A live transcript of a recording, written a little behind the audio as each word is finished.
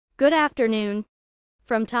Good afternoon.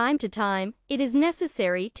 From time to time, it is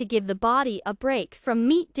necessary to give the body a break from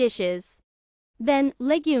meat dishes. Then,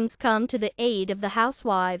 legumes come to the aid of the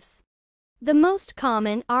housewives. The most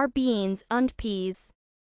common are beans and peas.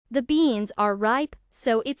 The beans are ripe,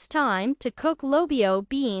 so it's time to cook lobio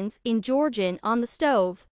beans in Georgian on the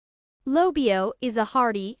stove. Lobio is a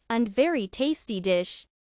hearty and very tasty dish.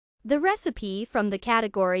 The recipe from the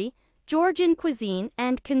category Georgian cuisine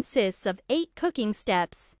and consists of 8 cooking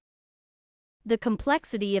steps. The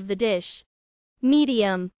complexity of the dish.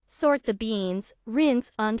 Medium. Sort the beans,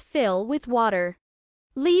 rinse and fill with water.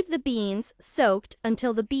 Leave the beans soaked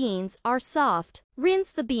until the beans are soft.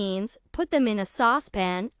 Rinse the beans, put them in a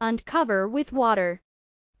saucepan and cover with water.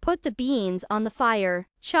 Put the beans on the fire.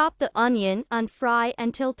 Chop the onion and fry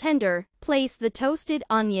until tender. Place the toasted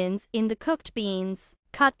onions in the cooked beans.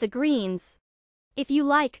 Cut the greens. If you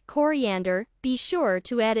like coriander, be sure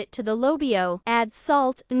to add it to the lobio. Add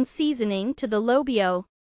salt and seasoning to the lobio.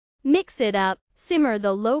 Mix it up. Simmer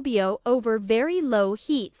the lobio over very low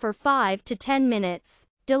heat for 5 to 10 minutes.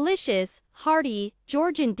 Delicious, hearty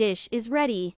Georgian dish is ready.